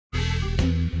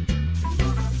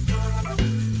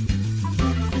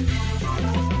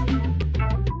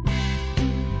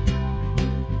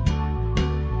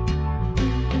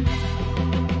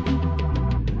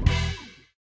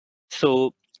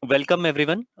So, welcome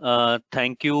everyone.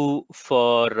 Thank you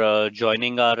for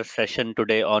joining our session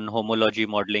today on homology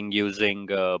modeling using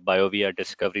BIOVIA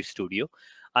Discovery Studio.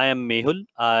 I am Mehul.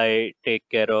 I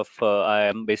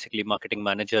am basically marketing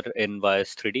manager in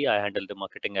Vias 3D. I handle the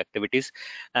marketing activities.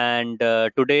 And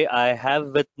today I have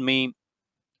with me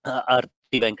Aarti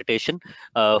Venkateshan,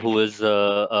 who is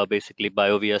basically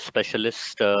BIOVIA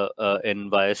specialist in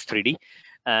Vias 3D.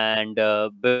 And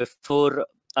before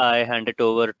I hand it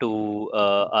over to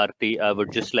Aarti, I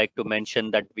would just like to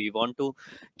mention that we want to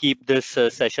keep this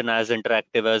session as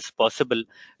interactive as possible.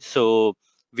 So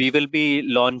we will be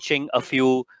launching a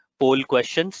few poll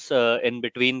questions in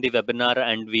between the webinar,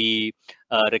 and we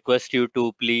request you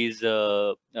to please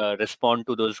respond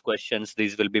to those questions.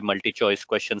 These will be multi-choice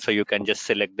questions, so you can just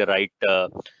select the right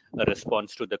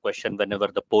response to the question whenever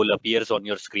the poll appears on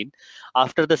your screen.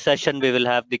 After the session, we will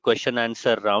have the question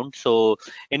answer round. So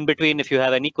in between, if you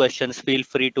have any questions, feel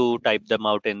free to type them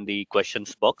out in the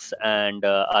questions box, and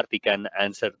Aarti can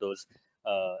answer those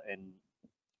in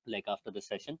like after the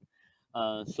session.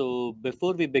 So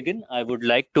before we begin, I would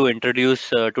like to introduce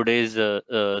today's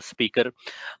speaker.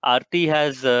 Aarti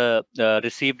has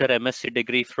received her MSc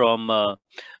degree from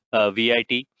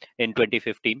VIT in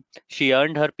 2015. She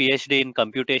earned her PhD in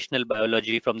computational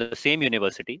biology from the same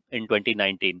university in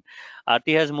 2019.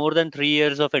 Aarti has more than 3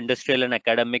 years of industrial and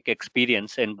academic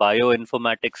experience in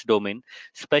bioinformatics domain,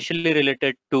 specially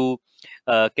related to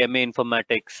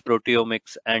cheminformatics,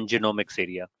 proteomics, and genomics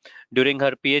area. During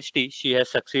her PhD, she has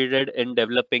succeeded in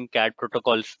developing CAD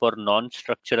protocols for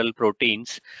non-structural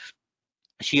proteins.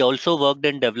 She also worked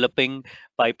in developing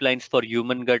pipelines for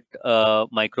human gut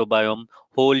microbiome,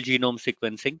 whole genome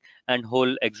sequencing, and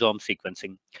whole exome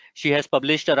sequencing. She has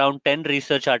published around 10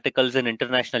 research articles in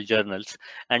international journals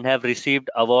and have received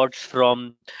awards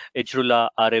from IJRULA,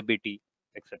 RABT,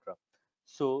 etc.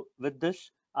 So with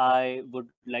this, I would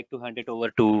like to hand it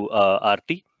over to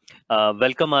Aarti.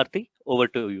 Welcome, Aarti. Over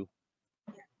to you.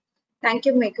 Thank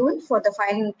you, Mehul, for the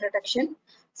fine introduction.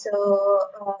 So,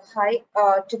 hi,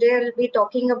 today I'll be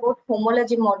talking about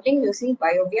homology modeling using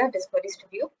BIOVIA Discovery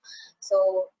Studio.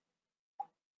 So,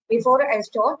 before I'll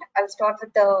start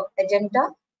with the agenda.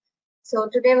 So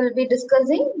today we'll be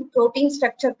discussing protein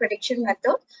structure prediction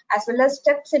method as well as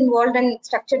steps involved in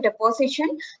structure deposition.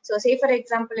 So say for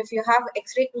example, if you have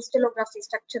X-ray crystallography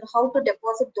structure, how to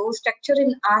deposit those structure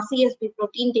in RCSB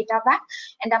protein data bank.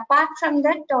 And apart from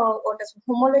that, what is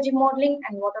homology modeling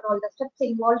and what are all the steps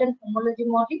involved in homology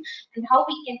modeling and how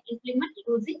we can implement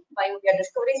using BIOVIA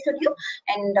Discovery Studio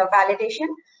and validation.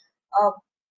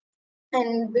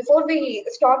 And before we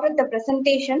start with the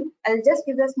presentation, I'll just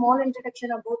give a small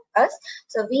introduction about us.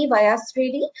 So we Vias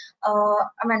 3D,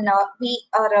 we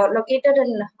are located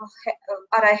in,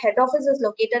 our head office is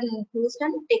located in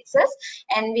Houston, Texas,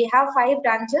 and we have 5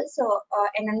 branches,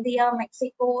 in India,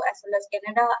 Mexico, as well as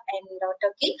Canada and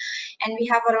Turkey. And we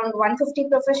have around 150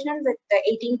 professionals with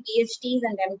 18 PhDs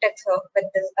and MTechs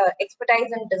with this expertise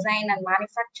in design and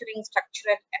manufacturing,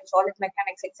 structural and solid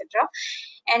mechanics, etc.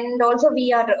 And also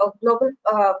we are a global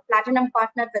platinum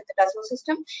partner with the Dassault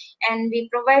system, and we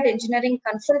provide engineering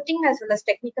consulting as well as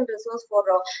technical resource for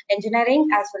engineering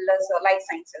as well as life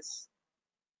sciences.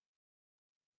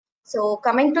 So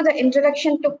coming to the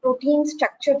introduction to protein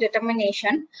structure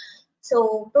determination.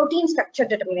 So protein structure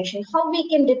determination, how we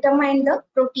can determine the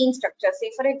protein structure.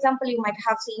 Say for example, you might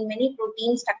have seen many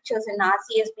protein structures in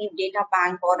RCSB data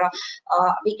bank, or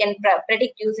we can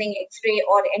predict using X-ray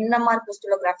or NMR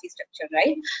crystallography structure,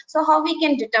 right? So how we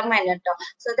can determine it?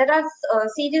 So there are a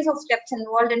series of steps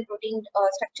involved in protein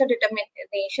structure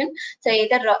determination. So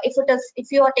either if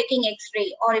you are taking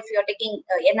X-ray or if you are taking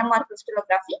NMR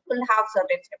crystallography, will have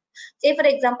certain steps. Say for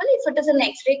example, if it is an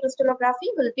X-ray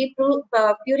crystallography, will be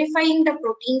purifying the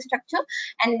protein structure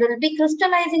and will be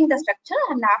crystallizing the structure,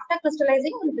 and after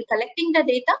crystallizing will be collecting the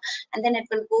data, and then it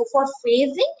will go for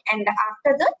phasing, and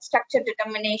after the structure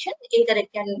determination either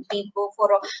it can be go for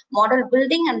a model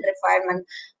building and refinement.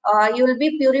 You will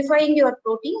be purifying your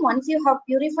protein. Once you have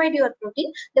purified your protein,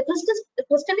 the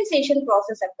crystallization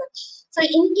process occurs. So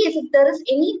in case if there is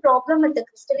any problem with the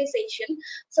crystallization,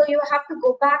 so you have to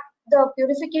go back the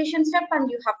purification step and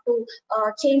you have to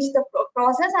change the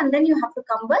process, and then you have to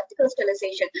come with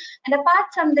crystallization. And apart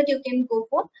from that, you can go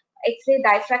for X-ray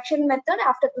diffraction method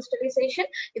after crystallization.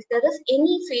 If there is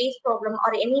any phase problem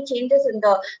or any changes in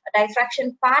the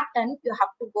diffraction pattern, you have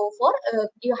to go for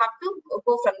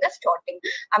from the starting.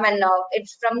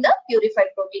 It's from the purified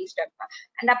protein structure.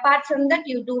 And apart from that,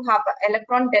 you do have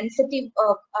electron density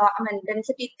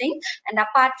density thing, and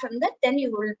apart from that, then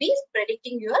you will be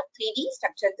predicting your 3D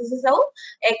structure. This is how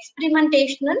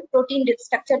experimentational protein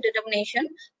structure determination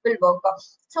will work.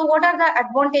 So what are the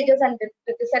advantages and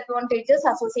disadvantages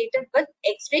associated with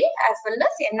X-ray as well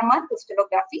as NMR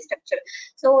crystallography structure?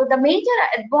 So the major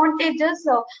advantages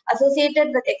associated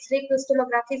with X-ray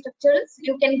crystallography structure is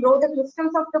you can grow the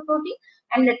crystals of the protein,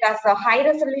 and it has a high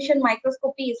resolution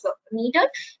microscopy is needed,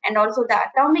 and also the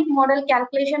atomic model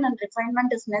calculation and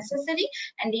refinement is necessary,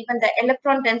 and even the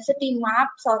electron density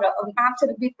maps or maps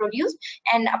will be produced.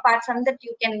 And apart from that,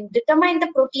 you can determine the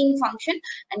protein function,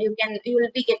 and you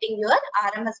will be getting your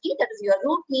RMSD, that is your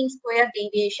root mean square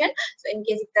deviation. So in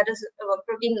case if there is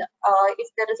protein, if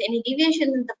there is any deviation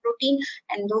in the protein,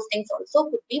 and those things also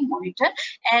could be monitored.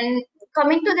 And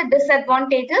coming to the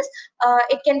disadvantages,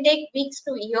 it can take weeks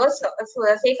to years. So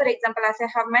say for example, as I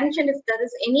have mentioned, if there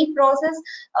is any process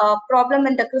problem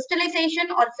in the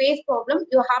crystallization or phase problem,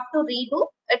 you have to redo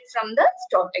it from the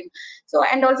starting. So,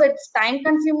 and also it's time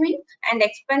consuming and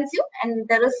expensive, and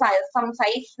there is some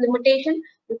size limitation.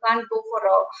 You can't go for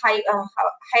a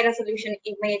high resolution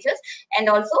images, and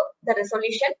also the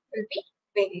resolution will be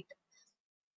varied.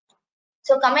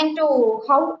 So coming to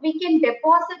how we can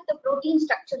deposit the protein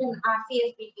structure in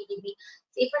RCSB PDB.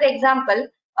 Say for example,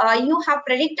 you have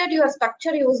predicted your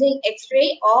structure using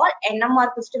X-ray or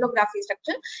NMR crystallography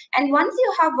structure, and once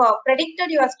you have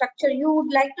predicted your structure, you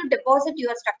would like to deposit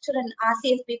your structure in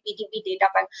RCSB PDB data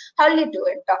bank. How will you do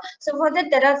it? So for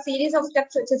that, there are series of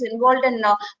steps which is involved in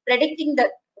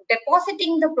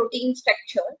depositing the protein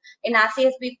structure in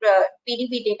RCSB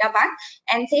PDB data bank.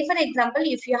 And say for example,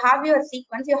 if you have your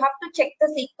sequence, you have to check the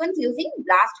sequence using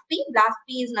BLAST-P.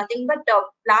 BLAST-P is nothing but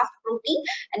BLAST protein,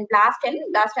 and BLAST-N is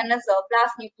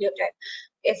BLAST nucleotide.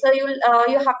 Okay, so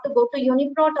you have to go to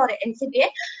UniProt or NCBI,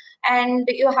 and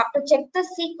you have to check the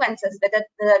sequences, whether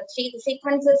the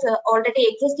sequences already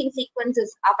existing sequence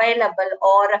is available,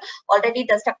 or already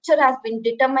the structure has been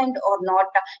determined or not.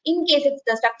 In case if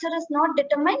the structure is not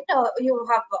determined, you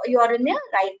are in a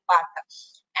right path.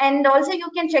 And also you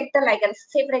can check the ligands.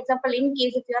 Say for example, in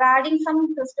case if you're adding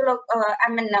some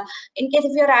in case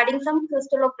if you're adding some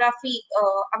crystallography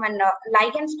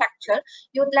ligand structure,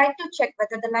 you would like to check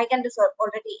whether the ligand is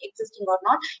already existing or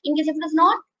not. In case if it is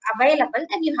not available,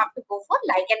 then you have to go for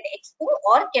ligand expo,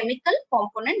 or chemical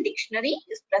component dictionary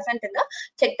is present in the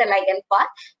check the ligand part.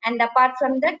 And apart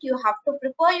from that, you have to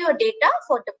prepare your data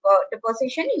for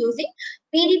deposition using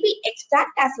PDB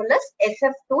extract as well as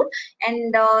SF tool,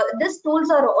 and these tools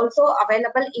are also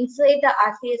available inside the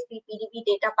RCSB PDB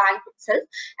data bank itself.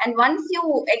 And once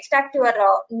you extract your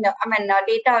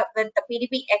data with the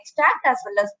PDB extract as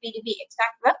well as PDB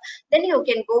extract web, then you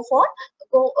can go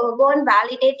and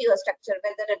validate your structure,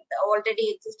 whether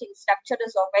already existing structure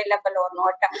is available or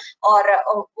not,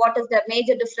 or what is the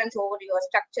major difference over your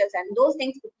structures, and those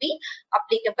things could be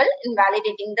applicable in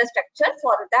validating the structure.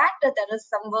 For that, there is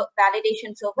some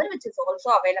validation server which is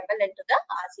also available into the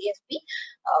RCSB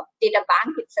data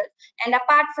bank itself. And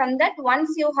apart from that,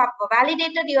 once you have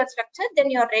validated your structure, then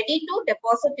you are ready to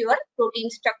deposit your protein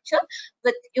structure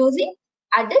with using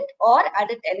ADIT or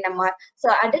ADIT NMR. So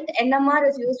ADIT NMR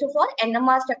is used for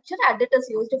NMR structure, ADIT is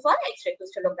used for X-ray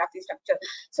crystallography structure.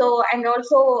 So, and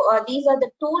also these are the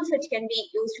tools which can be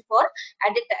used for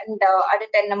ADIT and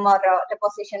ADIT NMR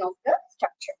deposition of the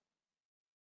structure.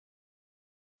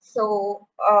 So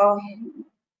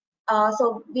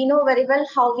so we know very well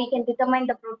how we can determine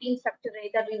the protein structure.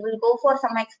 Either we will go for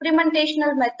some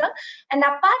experimentational method, and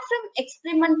apart from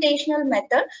experimentational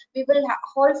method, we will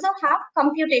also have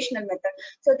computational method.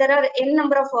 So there are n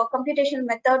number of computational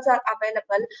methods are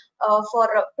available for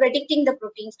predicting the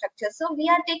protein structure. So we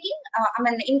are taking,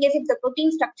 in case if the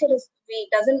protein structure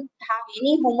doesn't have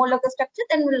any homologous structure,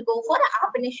 then we'll go for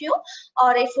ab initio,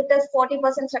 or if it is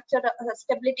 40% structure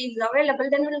stability is available,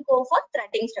 then we'll go for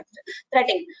threading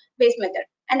based method.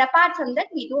 And apart from that,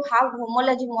 we do have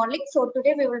homology modeling. So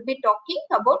today we will be talking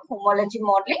about homology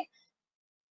modeling.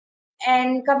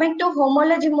 And coming to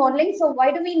homology modeling, so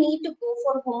why do we need to go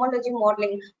for homology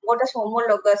modeling? What is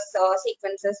homologous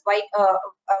sequences? Why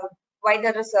why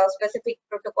there is a specific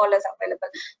protocol is available.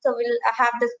 So we'll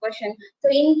have this question. So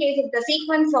in case if the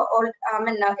sequence or all,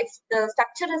 if the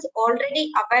structure is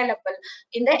already available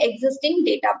in the existing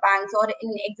data banks or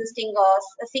in existing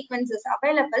sequences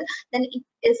available, then it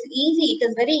is easy. It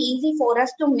is very easy for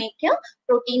us to make a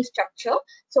protein structure.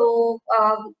 So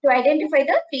to identify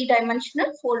the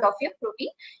three-dimensional fold of your protein,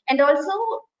 and also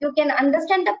you can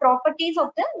understand the properties of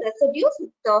the residues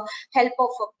with the help of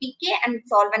PK and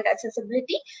solvent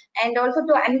accessibility, and also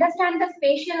to understand the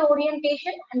spatial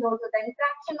orientation and also the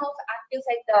interaction of active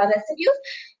site residues.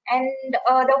 And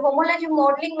the homology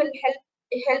modeling will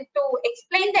help to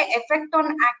explain the effect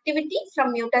on activity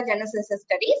from mutagenesis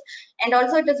studies, and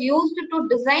also it is used to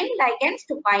design ligands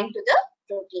to bind to the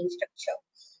protein structure.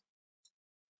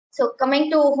 So coming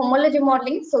to homology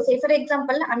modeling, so say for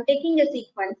example, I'm taking a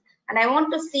sequence and I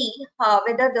want to see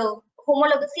whether the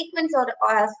homologous sequence or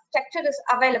structure is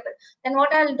available. Then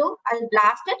what I'll do, I'll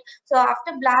blast it. So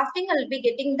after blasting, I'll be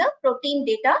getting the protein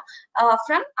data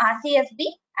from RCSB,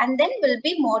 and then we'll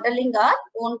be modeling our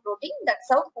own protein. That's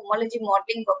how homology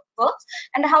modeling works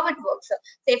and how it works.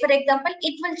 Say for example,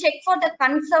 it will check for the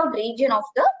conserved region of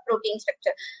the protein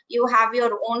structure. You have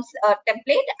your own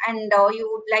template, and you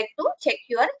would like to check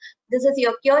this is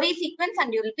your query sequence,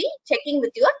 and you will be checking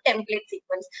with your template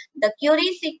sequence. The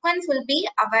query sequence will be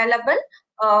available,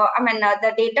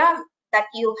 the data that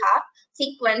you have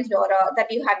sequenced or that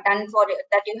you have done for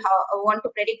that you want to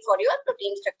predict for your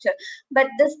protein structure. But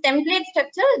this template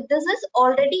structure, this is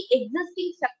already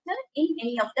existing structure in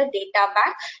any of the data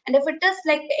bank, and if it is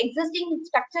like existing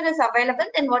structure is available,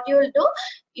 then what you will do,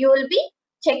 you will be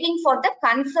checking for the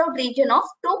conserved region of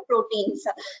two proteins.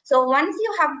 So once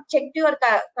you have checked your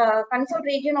conserved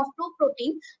region of two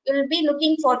proteins, you will be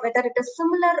looking for whether it is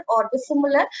similar or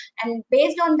dissimilar, and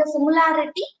based on the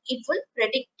similarity, it will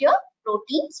predict your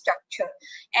protein structure.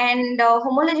 And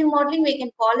homology modeling, we can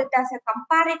call it as a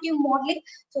comparative modeling.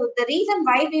 So the reason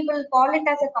why we will call it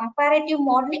as a comparative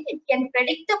modeling, it can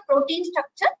predict the protein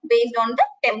structure based on the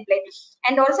template,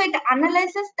 and also it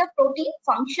analyzes the protein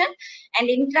function and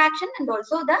interaction, and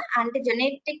also the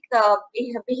antigenetic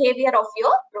behavior of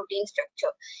your protein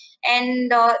structure.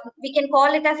 And we can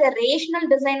call it as a rational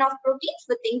design of proteins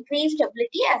with increased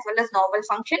stability as well as novel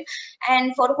function.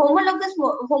 And for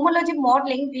homology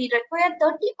modeling, we require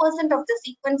 30% of the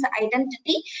sequence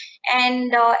identity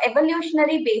and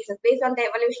evolutionary basis. Based on the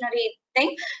evolutionary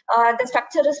thing, the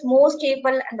structure is more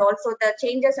stable, and also the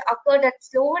changes occurred at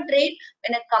slower rate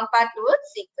when it compared to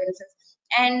its sequences.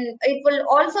 And it will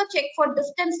also check for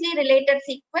distantly related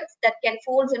sequence that can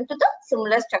falls into the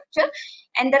similar structure.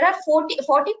 And there are 40%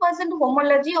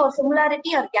 homology or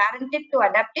similarity are guaranteed to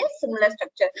adapt a similar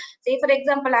structure. Say for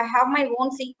example, I have my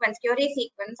own sequence, query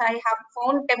sequence, I have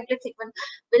found template sequence.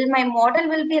 Will my model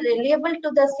will be reliable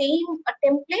to the same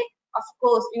template? Of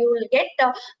course, you will get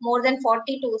more than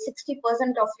 40 to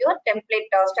 60% of your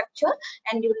template structure,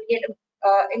 and you will get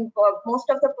in most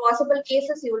of the possible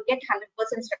cases, you will get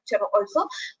 100% structure also.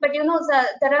 But you know,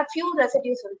 there are few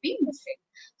residues will be missing.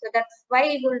 So that's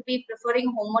why we will be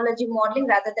preferring homology modeling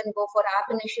rather than go for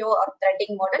ab initio or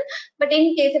threading model. But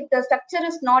in case if the structure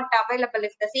is not available,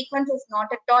 if the sequence is not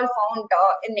at all found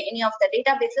in any of the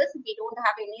databases, we don't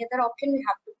have any other option. We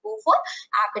have to go for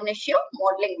ab initio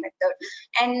modeling method.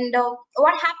 And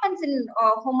what happens in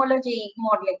homology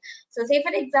modeling? So say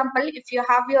for example, if you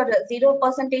have your 0%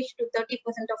 to 30%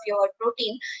 of your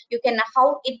protein, you can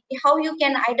how you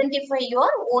can identify your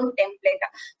own template.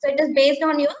 So it is based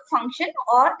on your function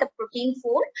or the protein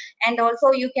fold, and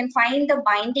also you can find the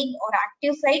binding or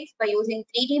active sites by using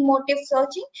 3D motif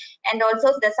searching, and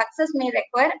also the success may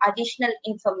require additional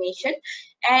information.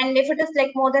 And if it is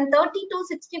like more than 30 to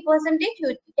 60%,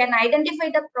 you can identify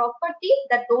the properties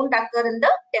that don't occur in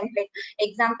the template.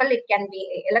 Example, it can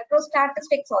be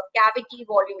electrostatistics or cavity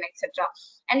volume, etc.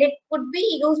 And it could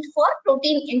be used for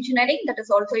protein engineering, that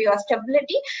is also your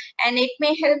stability, and it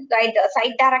may help guide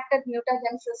site-directed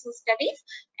mutagenesis studies.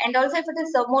 And also if it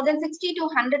is more than 60 to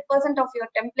 100% of your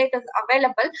template is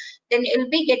available, then you'll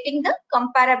be getting the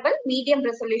comparable medium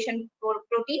resolution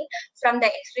protein from the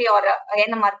X-ray or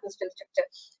NMR crystal structure.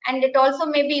 And it also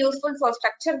may be useful for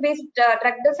structure-based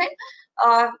drug design.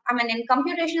 In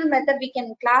computational method, we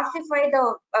can classify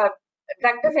the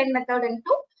drug design method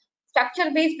into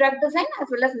structure-based drug design as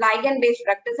well as ligand-based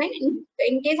drug design.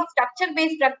 In case of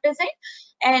structure-based drug design,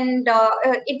 and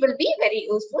it will be very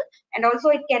useful, and also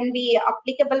it can be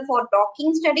applicable for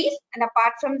docking studies, and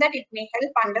apart from that, it may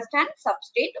help understand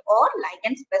substrate or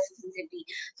ligand specificity.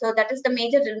 So that is the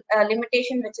major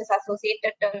limitation which is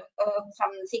associated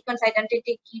from sequence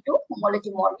identity key to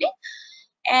homology modeling.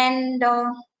 And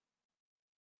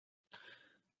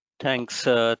Thanks,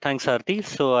 Aarti.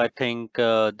 So I think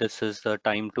this is the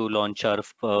time to launch our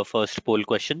first poll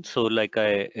question. So like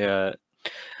I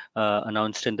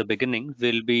announced in the beginning,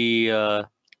 we'll be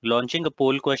launching a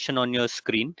poll question on your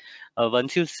screen.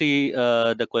 Once you see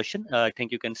the question, I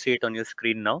think you can see it on your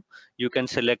screen now. You can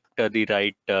select the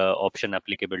right option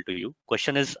applicable to you.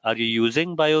 Question is, are you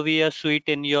using BioVia Suite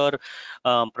in your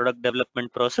product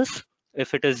development process?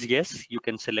 If it is yes, you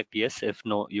can select yes. If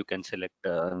no, you can select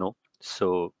no.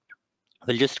 So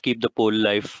we'll just keep the poll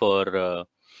live for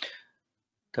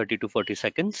 30 to 40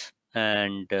 seconds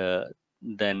and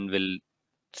then we'll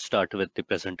start with the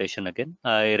presentation again.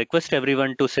 I request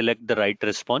everyone to select the right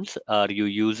response. Are you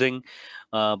using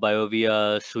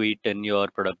BioVia Suite in your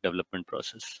product development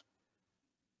process?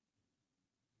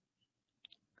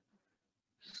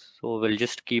 So we'll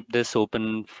just keep this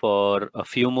open for a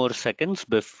few more seconds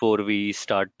before we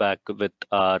start back with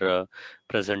our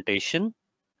presentation.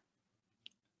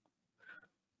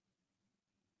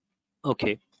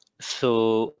 Okay,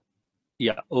 so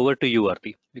yeah, over to you,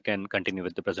 Aarti. You can continue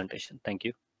with the presentation. Thank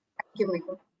you. Thank you,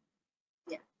 Mehul.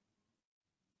 Yeah.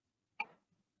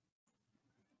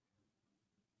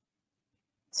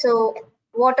 So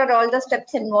what are all the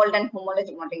steps involved in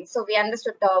homology modeling? So we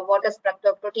understood what is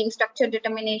protein structure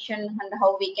determination and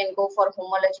how we can go for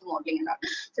homology modeling and all.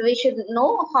 So we should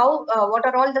know how what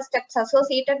are all the steps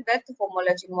associated with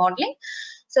homology modeling.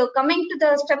 So coming to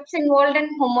the steps involved in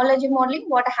homology modeling,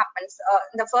 what happens?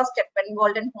 The first step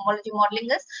involved in homology modeling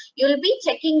is you will be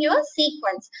checking your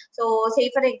sequence. So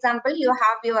say for example, you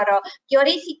have your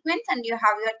query sequence and you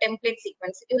have your template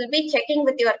sequence. You will be checking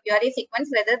with your query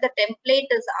sequence whether the template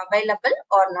is available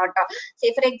or not.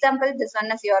 Say for example, this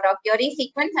one is your query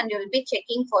sequence and you will be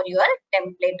checking for your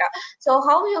template. So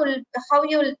how you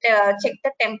will check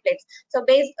the templates? So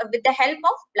based with the help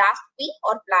of BLAST-P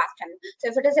or BLAST-N.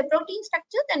 So if it is a protein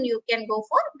structure, then you can go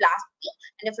for BLAST-P,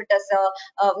 and if it is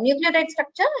a nucleotide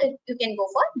structure, you can go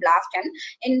for BLAST-N.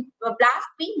 In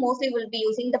BLAST-P, mostly will be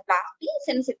using the BLAST-P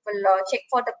since it will check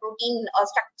for the protein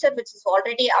structure which is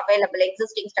already available,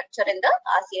 existing structure in the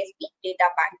CSP data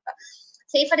bank.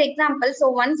 Say for example, so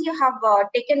once you have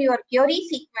taken your query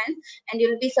sequence and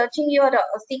you'll be searching your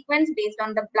sequence based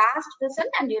on the BLAST result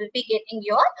and you'll be getting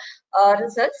your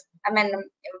results. I mean,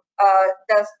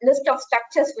 the list of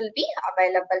structures will be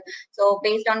available. So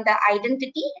based on the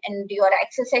identity and your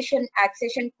accession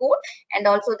code and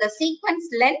also the sequence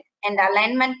length and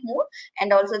alignment mode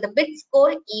and also the bit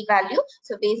score E value.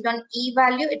 So based on E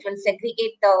value, it will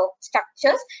segregate the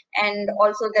structures and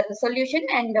also the resolution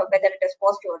and whether it is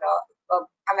positive or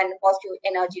positive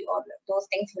energy or those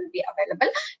things will be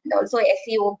available. And also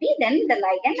SEOP, then the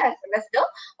ligand as well as the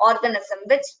organism,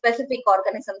 which specific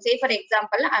organism. Say for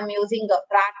example, I'm using a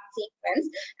rat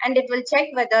sequence and it will check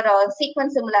whether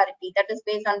sequence similarity, that is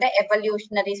based on the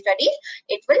evolutionary studies.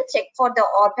 It will check for the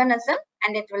organism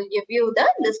and it will give you the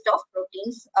list of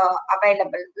proteins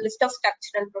available, list of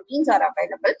structural proteins are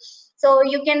available. So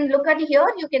you can look at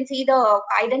here, you can see the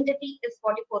identity is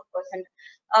 44%.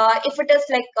 If it is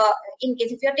like in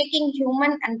case if you're taking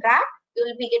human and rat, you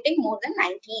will be getting more than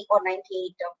 90 or 98%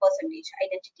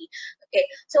 identity. Okay,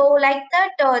 so like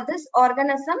that, this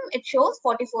organism, it shows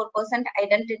 44%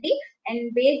 identity,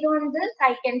 and based on this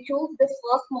I can choose this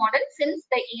first model since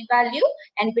the e-value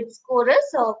and bit score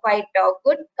is quite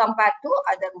good compared to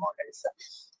other models.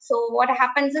 So what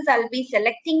happens is I'll be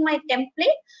selecting my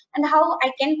template and how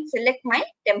I can select my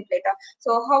template.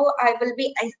 So how I will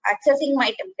be accessing my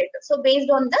template. So based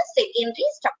on the secondary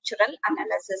structural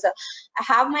analysis, I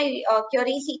have my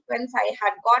query sequence, I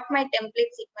had got my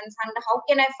template sequence, and how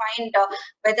can I find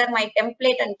whether my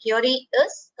template and query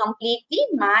is completely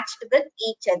matched with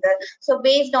each other. So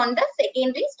based on the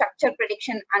secondary structure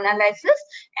prediction analysis,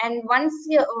 and once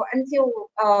you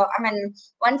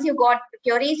got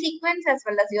query sequence as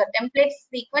well as your template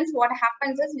sequence, what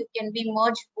happens is you can be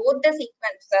merge both the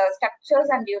sequence structures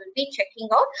and you will be checking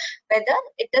out whether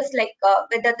it is like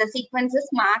whether the sequence is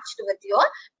matched with your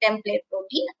template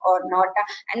protein or not.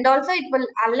 And also it will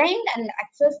align and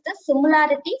access the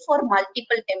similarity for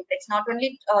multiple templates, not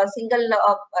only single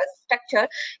structure,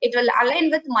 it will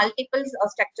align with multiple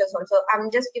structures also. I'm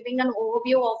just giving an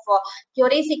overview of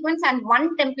query sequence and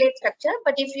one template structure,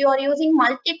 but if you are using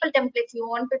multiple templates, you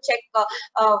want to check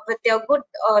with your good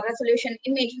resolution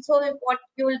image. So what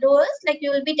you will do is like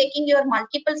you will be taking your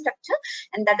multiple structure,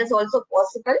 and that is also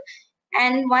possible.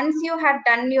 And once you have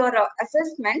done your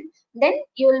assessment, then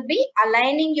you will be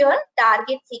aligning your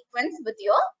target sequence with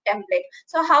your template.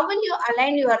 So how will you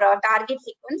align your target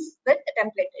sequence with the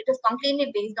template? It is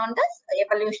completely based on this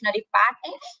evolutionary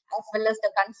pattern as well as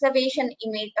the conservation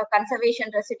image, conservation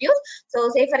residues. So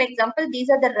say for example, these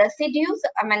are the residues,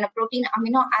 I mean protein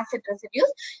amino acid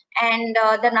residues, and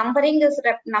the numbering is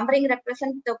numbering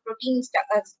represents the protein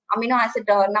amino acid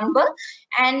number,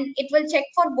 and it will check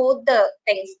for both the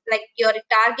things like your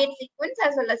target sequence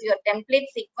as well as your template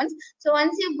sequence. So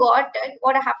once you got it,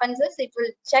 what happens is it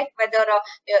will check whether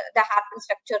the hairpin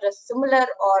structure is similar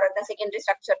or the secondary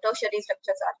structure, tertiary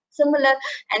structures are similar,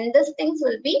 and these things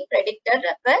will be predicted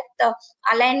with the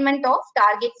alignment of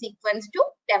target sequence to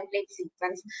template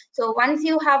sequence. So once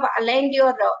you have aligned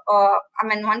your,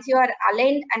 once you are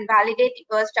aligned and validate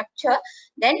your structure,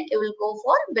 then you will go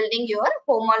for building your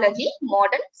homology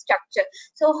model structure.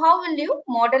 So how will you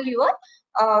model your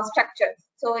structure?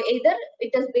 So either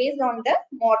it is based on the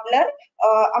modeler.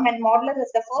 Modeler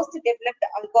is the first developed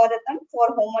algorithm for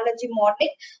homology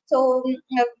modeling. So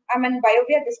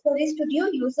BIOVIA Discovery Studio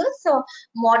uses a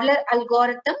modeler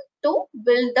algorithm to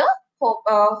build the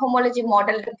homology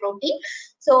model protein.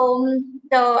 So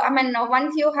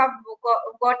once you have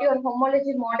got your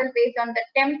homology model based on the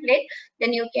template,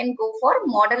 then you can go for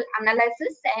model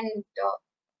analysis and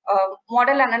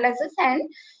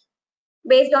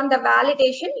based on the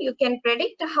validation, you can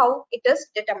predict how it is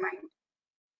determined.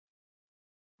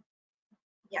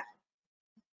 Yeah.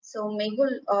 So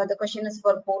Mehul, the question is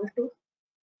for poll 2.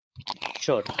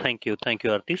 Sure. Thank you,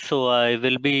 Aarti. So I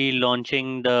will be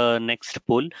launching the next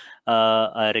poll.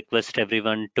 I request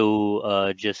everyone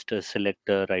to just select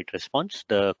the right response.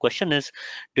 The question is,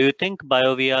 do you think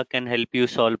BIOVIA can help you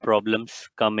solve problems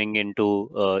coming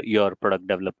into your product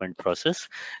development process?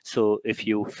 So if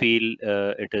you feel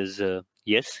it is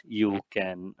yes, you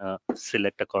can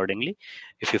select accordingly.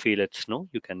 If you feel it's no,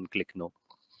 you can click no.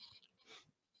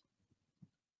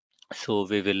 So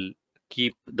we will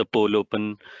keep the poll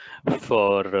open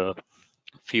for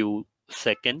few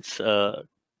seconds,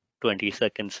 20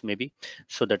 seconds maybe,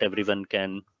 so that everyone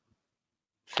can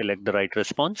select the right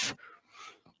response.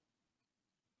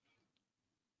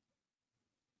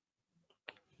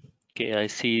 Okay, I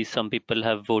see some people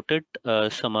have voted,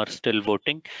 some are still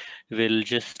voting. We'll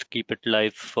just keep it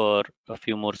live for a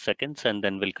few more seconds and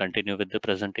then we'll continue with the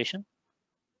presentation.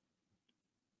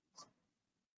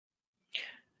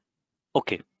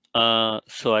 Okay,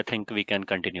 so I think we can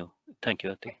continue. Thank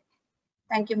you, Ati.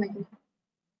 Thank you, Mehul.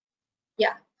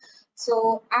 Yeah.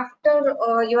 So after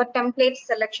your template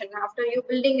selection, after you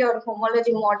building your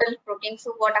homology model protein,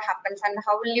 so what happens and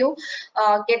how will you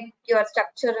get your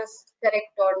structure is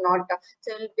correct or not?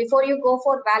 So before you go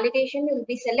for validation, you will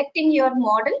be selecting your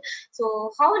model.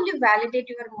 So how will you validate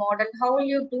your model? How will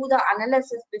you do the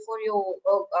analysis before you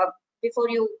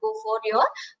go for your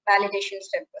validation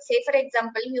step? Say for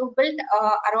example, you build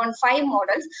around 5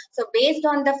 models. So based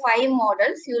on the 5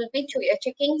 models, you will be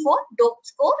checking for dope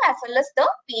score as well as the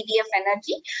PDF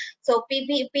energy. So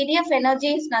PDF energy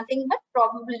is nothing but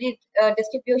probability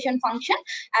distribution function,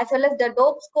 as well as the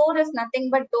dope score is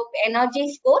nothing but dope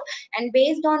energy score. And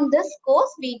based on this scores,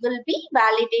 we will be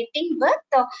validating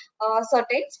with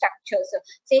certain structures.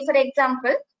 Say for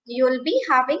example, you will be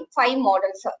having 5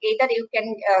 models. So either you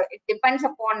can, it depends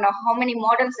upon how many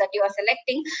models that you are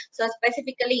selecting. So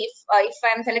specifically, if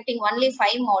I am selecting only 5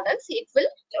 models, it will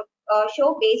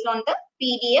show based on the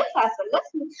PDF as well as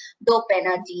dope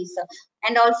energies.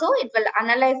 And also it will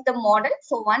analyze the model.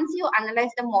 So once you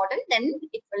analyze the model, then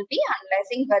it will be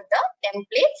analyzing with the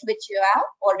templates which you have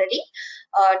already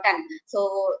done. So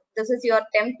this is your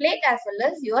template as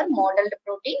well as your modeled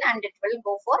protein, and it will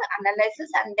go for analysis,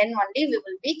 and then only we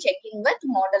will be checking with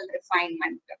model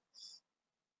refinement.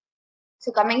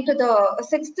 So coming to the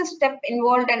 6th step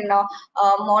involved in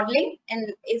modeling,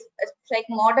 and it's like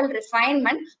model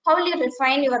refinement. How will you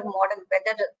refine your model,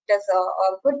 whether it is a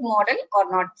good model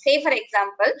or not? Say for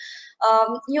example,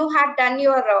 you had done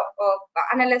your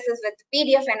analysis with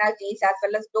PDF energies as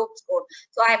well as dope score.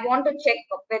 So I want to check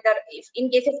whether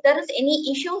if there is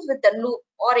any issues with the loop,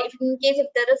 or if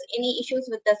there is any issues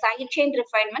with the side chain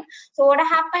refinement. So what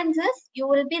happens is you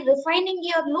will be refining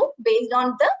your loop based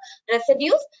on the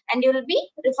residues, and you will be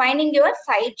refining your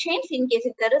side chains in case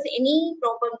if there is any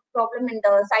problem in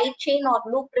the side chain or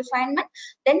loop refinement.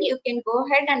 Then you can go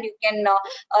ahead and you can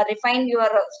refine your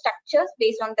structures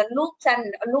based on the loops,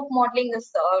 and loop modeling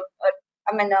is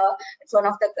it's one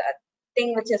of the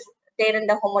thing which is there in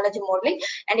the homology modeling.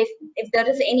 And if there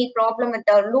is any problem with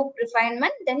the loop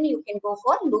refinement, then you can go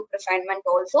for loop refinement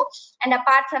also. And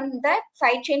apart from that,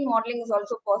 side chain modeling is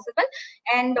also possible.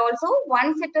 And also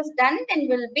once it is done, then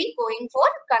we'll be going for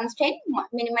constraint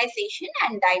minimization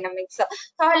and dynamics. So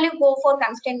how will you go for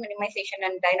constraint minimization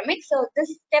and dynamics? So this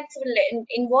steps will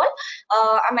involve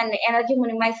energy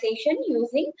minimization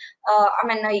using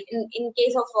in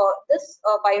case of this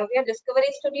BIOVIA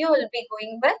Discovery Studio, will be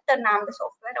going with the NAMD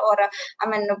software,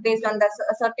 or based on the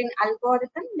certain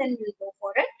algorithm, then we'll go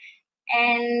for it.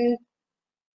 And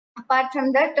apart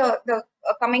from that,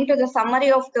 coming to the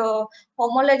summary of the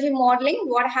homology modeling,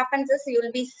 what happens is you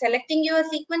will be selecting your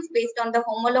sequence based on the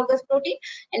homologous protein,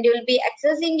 and you will be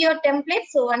accessing your template.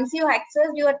 So once you access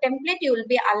your template, you will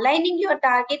be aligning your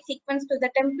target sequence to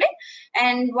the template.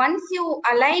 And once you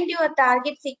aligned your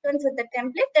target sequence with the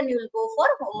template, then you will go for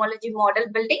homology model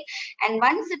building. And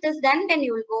once it is done, then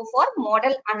you will go for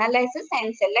model analysis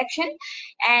and selection.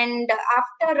 And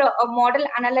after a model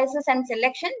analysis and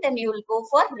selection, then you will go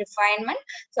for refinement.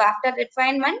 So after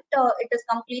refinement, it is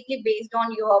completely based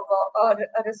on your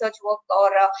research work, or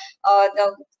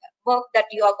the work that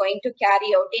you are going to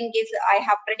carry out. In case I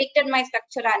have predicted my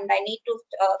structure and I need to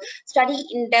study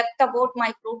in depth about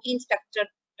my protein structure,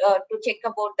 to check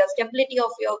about the stability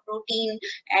of your protein,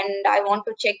 and I want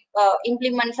to check,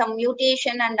 implement some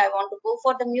mutation, and I want to go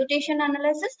for the mutation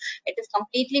analysis, it is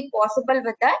completely possible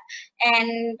with that.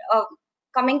 And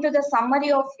coming to the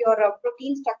summary of your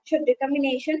protein structure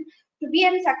determination, to be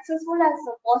as successful as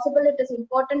possible, it is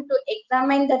important to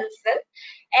examine the result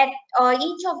at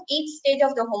each stage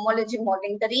of the homology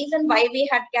modeling. The reason why we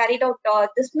had carried out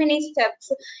this many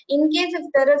steps, in case if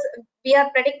there is, we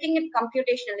are predicting it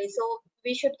computationally, so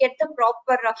we should get the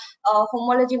proper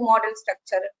homology model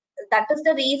structure. That is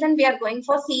the reason we are going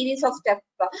for series of steps.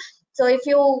 So if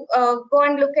you go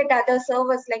and look at other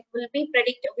servers, like we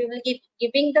will be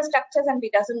giving the structures and we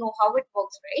doesn't know how it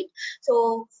works, right?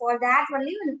 So for that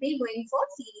only we'll be going for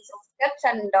series of steps,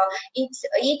 and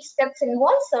each steps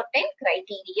involves certain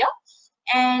criteria.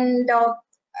 And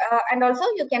also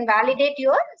you can validate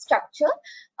your structure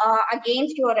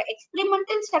against your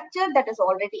experimental structure that is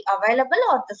already available,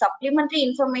 or the supplementary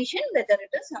information, whether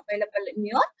it is available in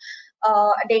your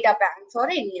data banks or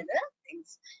any other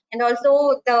things. And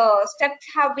also the steps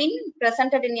have been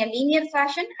presented in a linear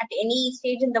fashion at any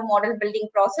stage in the model building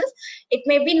process. It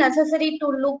may be necessary to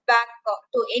look back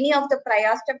to any of the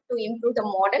prior steps to improve the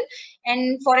model.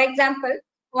 And for example,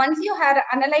 once you are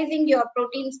analyzing your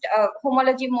protein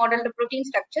homology model, the protein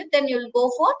structure, then you will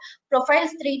go for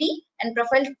profiles 3D, and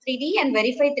profiles 3D and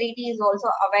verify 3D is also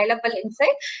available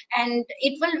inside, and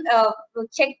it will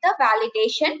check the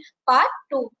validation part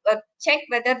to check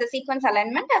whether the sequence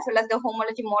alignment as well as the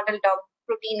homology model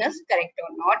protein is correct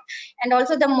or not. And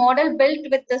also the model built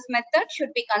with this method should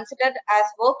be considered as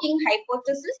working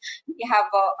hypothesis. We have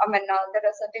there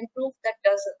are certain proof that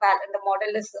the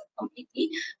model is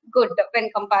completely good when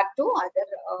compared to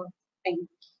other things.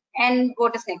 And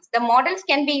what is next? The models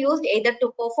can be used either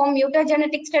to perform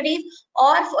mutagenetic studies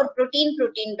or for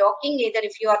protein-protein docking, either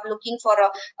if you are looking for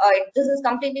this is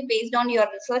completely based on your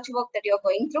research work that you're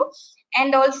going through.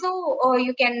 And also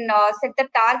you can set the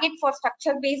target for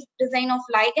structure-based design of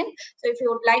ligand. So if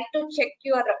you would like to check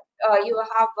your you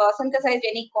have synthesized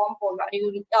any compound, or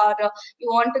you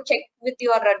want to check with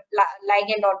your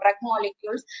ligand or drug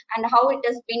molecules and how it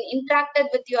has been interacted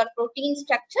with your protein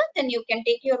structure, then you can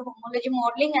take your homology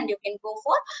modeling and you can go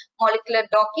for molecular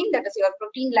docking, that is your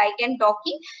protein ligand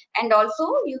docking. And also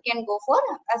you can go for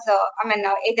as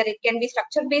either it can be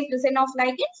structure based design of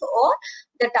ligands or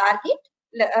the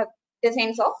target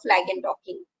designs of ligand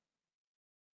docking.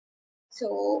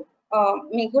 So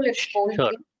Meghu, let's poll.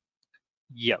 Sure.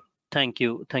 Yeah. Thank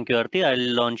you, Aarti.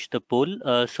 I'll launch the poll.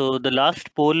 So the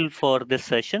last poll for this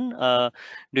session, do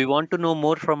you want to know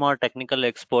more from our technical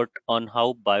expert on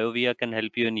how BIOVIA can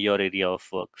help you in your area of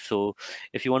work? So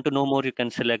if you want to know more, you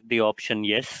can select the option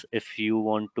yes. If you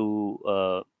want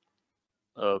to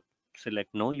select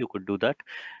no, you could do that.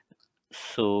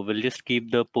 So we'll just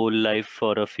keep the poll live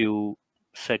for a few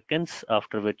seconds,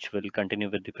 after which we'll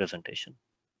continue with the presentation.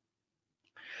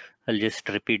 I'll just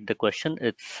repeat the question.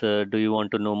 It's do you want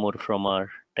to know more from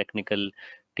our technical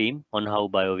team on how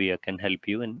BIOVIA can help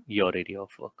you in your area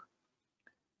of work?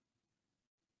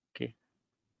 Okay.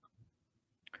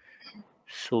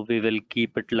 So we will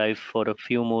keep it live for a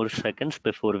few more seconds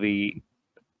before we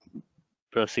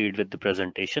proceed with the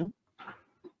presentation.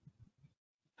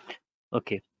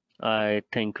 Okay, I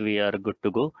think we are good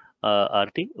to go.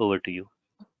 Aarti, over to you.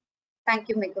 Thank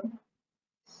you, Meghu.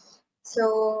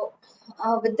 So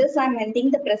with this, I'm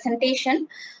ending the presentation.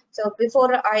 So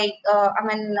before I'll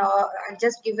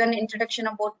just give an introduction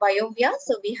about BIOVIA.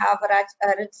 So we have a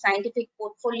rich scientific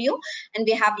portfolio, and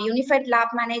we have unified lab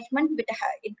management.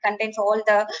 It contains all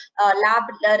the lab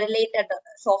related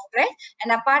software.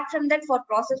 And apart from that, for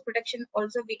process production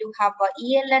also we do have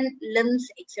ELN, LIMS,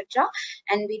 etc.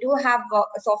 And we do have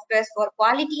softwares for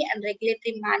quality and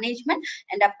regulatory management.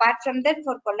 And apart from that,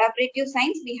 for collaborative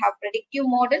science, we have predictive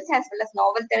models as well as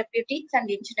novel therapeutics and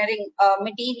engineering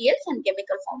materials and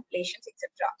chemical formulations,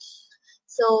 etc.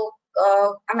 So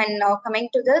coming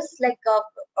to this,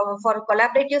 for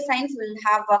collaborative science, we'll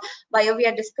have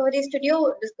BIOVIA Discovery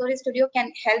Studio. Discovery Studio can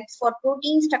help for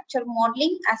protein structure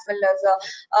modeling as well as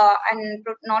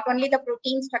not only the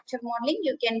protein structure modeling,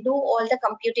 you can do all the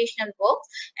computational work.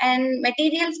 And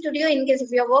Material Studio, in case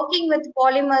if you're working with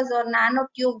polymers or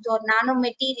nanotubes or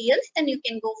nanomaterials, then you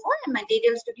can go for a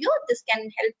Material Studio. This can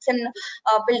help in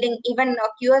building even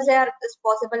QSAR is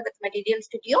possible with Material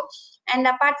Studio. And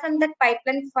apart from that,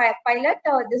 pipeline pilot,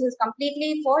 this is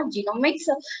completely for genomics.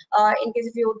 In case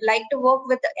if you would like to work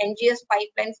with NGS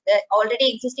pipelines,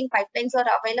 already existing pipelines are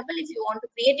available. If you want to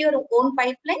create your own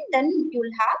pipeline, then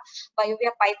you'll have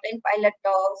BIOVIA pipeline pilot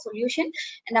solution.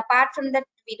 And apart from that,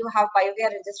 we do have BIOVIA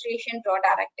registration, draw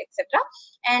direct, etc.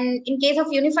 And in case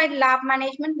of unified lab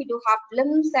management, we do have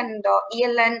LIMS and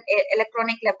ELN,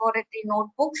 electronic laboratory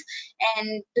notebooks.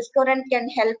 And Discoverant can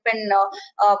help in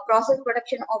process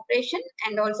production operation,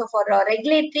 and also for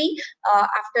regulatory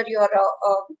after your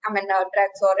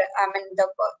drugs or the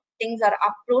things are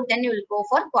approved, then you will go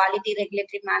for quality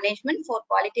regulatory management. For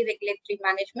quality regulatory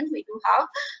management, we do have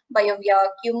BIOVIA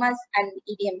QMS and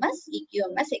EDMS,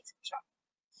 EQMS, etc.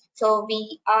 So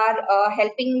we are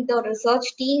helping the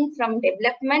research team from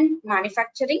development,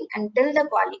 manufacturing until the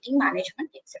quality management,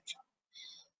 etc.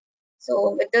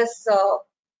 So with this,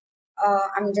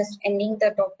 I'm just ending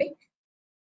the topic.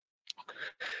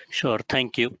 Sure.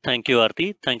 Thank you,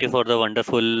 Aarti. Thank you for the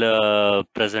wonderful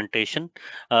presentation.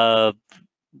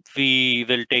 We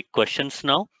will take questions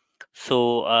now.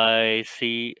 So I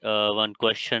see one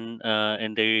question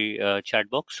in the chat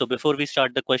box. So before we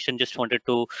start the question, just wanted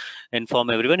to inform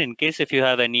everyone, in case if you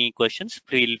have any questions,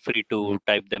 feel free to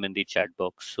type them in the chat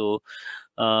box. So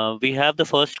we have the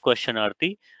first question,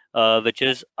 Aarti, which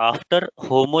is, after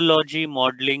homology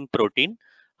modeling protein,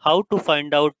 how to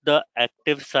find out the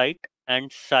active site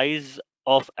and size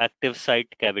of active site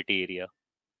cavity area?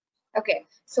 Okay,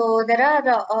 so there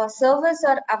are servers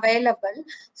are available.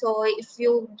 So if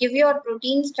you give your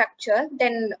protein structure,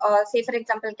 then say for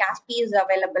example Caspi is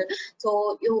available.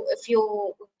 So if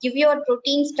you give your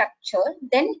protein structure,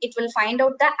 then it will find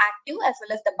out the active as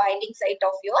well as the binding site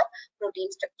of your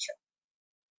protein structure.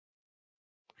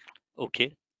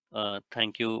 Okay.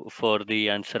 Thank you for the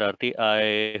answer, Aarti.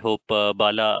 I hope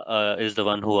Bala is the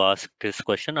one who asked this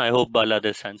question. I hope, Bala,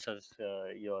 this answers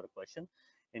your question.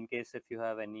 In case if you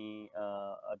have any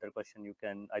other question, you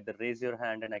can either raise your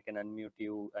hand and I can unmute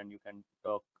you and you can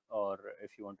talk, or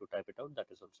if you want to type it out, that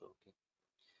is also okay.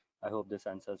 I hope this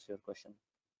answers your question.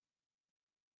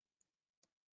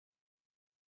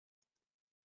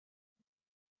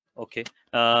 Okay.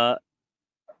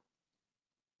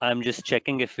 I'm just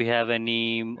checking if we have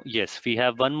any. Yes, we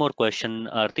have one more question,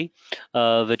 Aarti,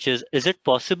 which is it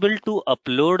possible to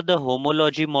upload the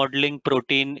homology modeling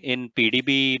protein in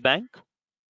PDB bank?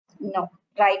 No,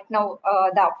 right now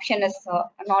the option is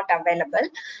not available.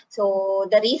 So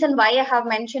the reason why I have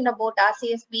mentioned about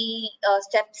RCSB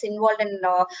steps involved in,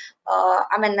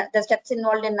 the steps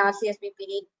involved in RCSB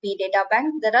PDB data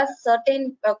bank, there are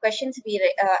certain questions we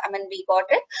got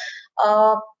it.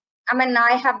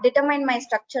 I have determined my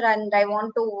structure and I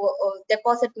want to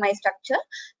deposit my structure.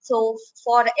 So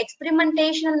for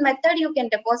experimentation method, you can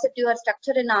deposit your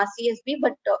structure in RCSB,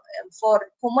 but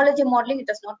for homology modeling, it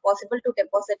is not possible to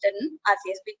deposit in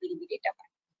RCSB PDB data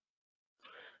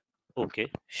bank.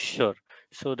 Okay, sure.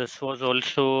 So this was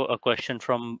also a question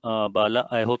from Bala.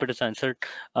 I hope it is answered.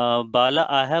 Bala,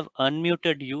 I have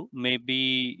unmuted you.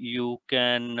 Maybe you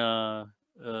can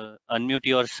unmute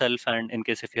yourself, and in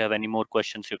case if you have any more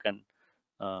questions, you can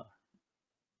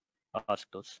ask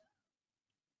those.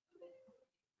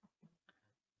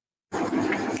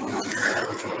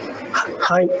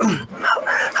 Hi,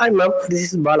 hi, ma'am.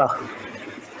 This is Bala.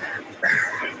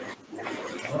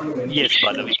 Yes,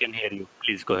 Bala, we can hear you.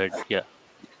 Please go ahead. Yeah.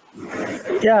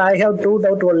 Yeah, I have two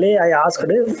doubt only. I asked,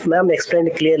 ma'am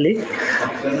explained clearly.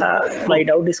 My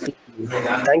doubt is clear.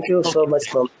 Thank you so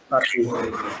much, ma'am. Thank you.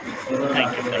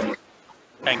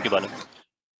 Thank you, Bala.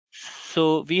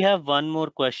 So we have one more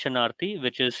question, Aarti,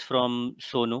 which is from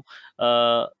Sonu.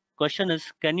 Question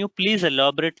is, can you please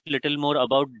elaborate a little more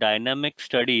about dynamic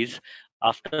studies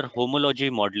after homology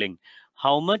modeling?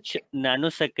 how much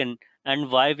nanosecond and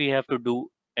why we have to do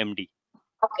MD?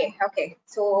 Okay.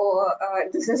 So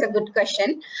this is a good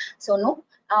question. So no,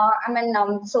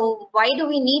 so why do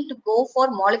we need to go for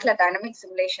molecular dynamic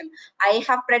simulation? I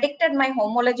have predicted my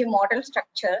homology model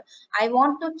structure. I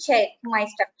want to check my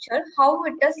structure, how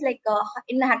it is like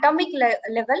in atomic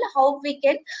level, how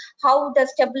the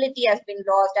stability has been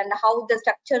lost and how the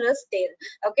structure is there.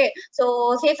 Okay.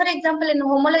 So say for example, in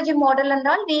homology model and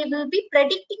all, we will be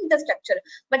predicting the structure.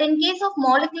 But in case of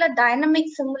molecular dynamic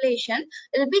simulation,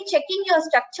 will be checking your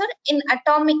structure in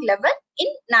atomic level in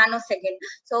nanosecond.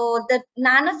 So the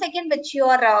nanosecond which you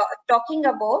are talking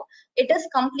about, it is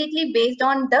completely based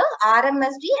on the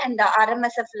RMSD and the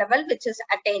RMSF level which is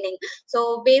attaining.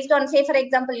 So based on, say for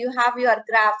example, you have your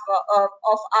graph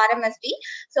of RMSD.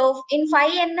 So in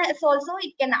 5ns also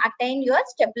it can attain your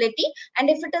stability, and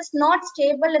if it is not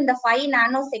stable in the 5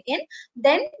 nanosecond,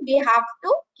 then we have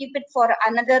to keep it for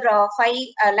another 5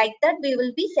 like that. We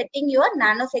will be setting your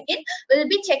nanosecond. We'll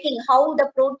be checking how the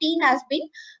protein has been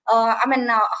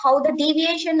how the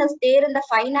deviation is there in the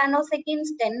 5 nanoseconds,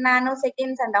 10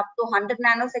 nanoseconds and up to 100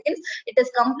 nanoseconds. It is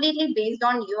completely based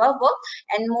on your work,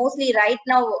 and mostly right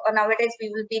now nowadays we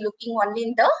will be looking only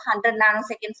in the 100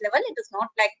 nanoseconds level. It is not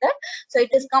like that. So it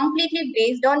is completely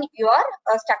based on your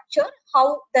structure,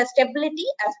 how the stability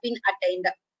has been attained.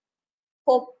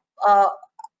 Hope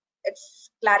it's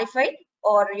clarified,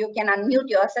 or you can unmute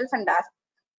yourself and ask.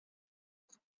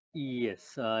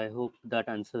 Yes, I hope that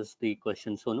answers the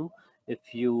question, Sonu. If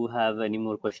you have any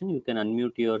more question, you can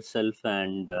unmute yourself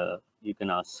and you can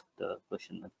ask the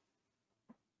question.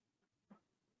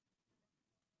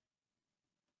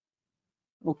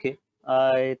 Okay,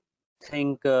 I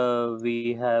think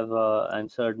we have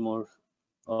answered more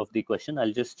of the question.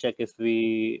 I'll just check if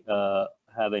we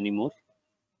have any more.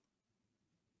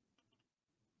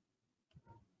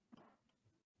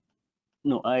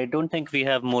 No, I don't think we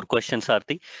have more questions,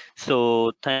 Arti.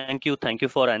 So thank you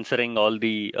for answering all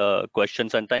the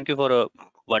questions, and thank you for a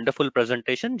wonderful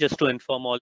presentation. Just to inform all